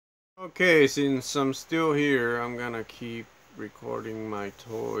Okay, since I'm still here, I'm gonna keep recording my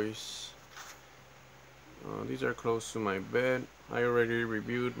toys. These are close to my bed. I already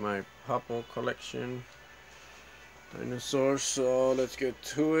reviewed my Popple collection dinosaurs, so let's get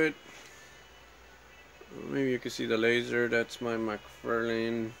to it. Maybe you can see the laser. That's my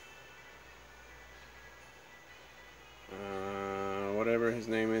McFarlane, whatever his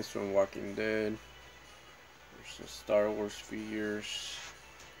name is, from Walking Dead. There's some Star Wars figures.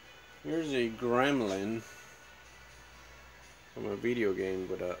 Here's a gremlin from a video game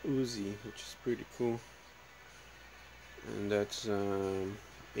with a Uzi, which is pretty cool. And that's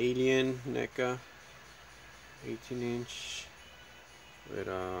Alien NECA 18-inch with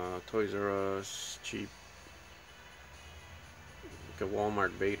Toys R Us cheap, like a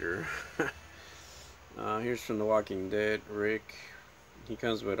Walmart Vader. Here's from The Walking Dead, Rick. He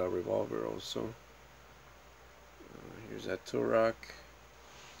comes with a revolver also. Here's that Turok.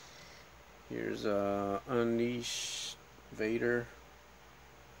 Here's Unleash Vader.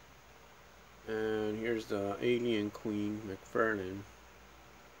 And here's the Alien Queen McFarlane.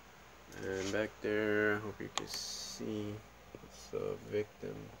 And back there, I hope you can see, it's the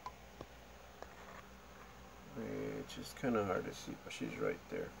victim, which is kind of hard to see, but she's right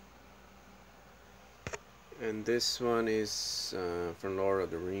there. And this one is from Lord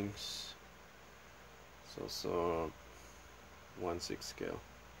of the Rings. It's also 1/6 scale.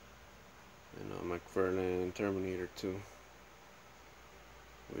 And McFarlane Terminator 2,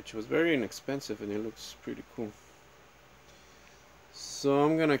 which was very inexpensive, and it looks pretty cool. So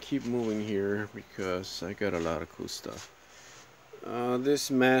I'm gonna keep moving here because I got a lot of cool stuff. This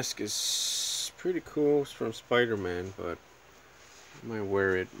mask is pretty cool. It's from Spider-Man, but I might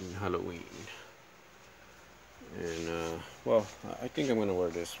wear it in Halloween. And well, I think I'm gonna wear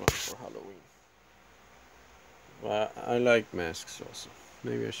this one for Halloween. But I like masks also.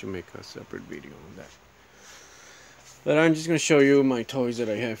 Maybe I should make a separate video on that. But I'm just gonna show you my toys that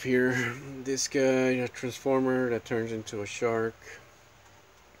I have here. This guy, a transformer that turns into a shark.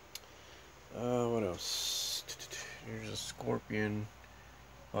 What else? Here's a scorpion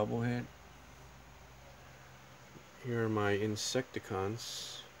bobblehead. Here are my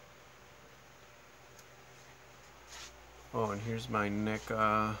Insecticons. Oh, and here's my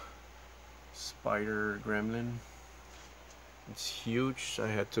NECA spider gremlin. It's huge. I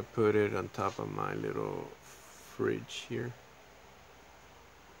had to put it on top of my little fridge here.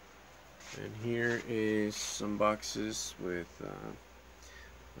 And here is some boxes with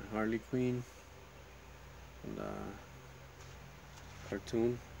my Harley Quinn and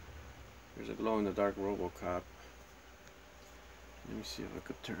cartoon. There's a glow-in-the-dark RoboCop. Let me see if I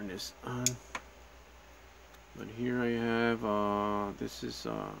could turn this on. But here I have this is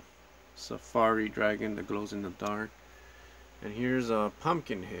Safari Dragon that glows in the dark. And here's a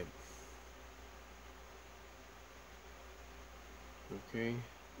Pumpkinhead. Okay,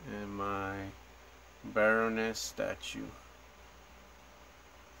 and my Baroness statue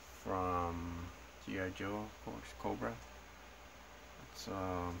from G.I. Joe, of course, Cobra.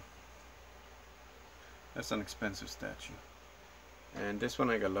 That's an expensive statue. And this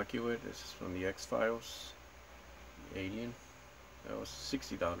one I got lucky with. This is from the X-Files, Alien. That was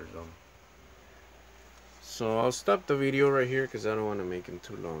 $60 on. So I'll stop the video right here because I don't want to make it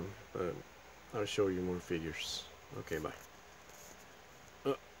too long, but I'll show you more figures. Okay, bye.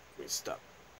 Let me stop.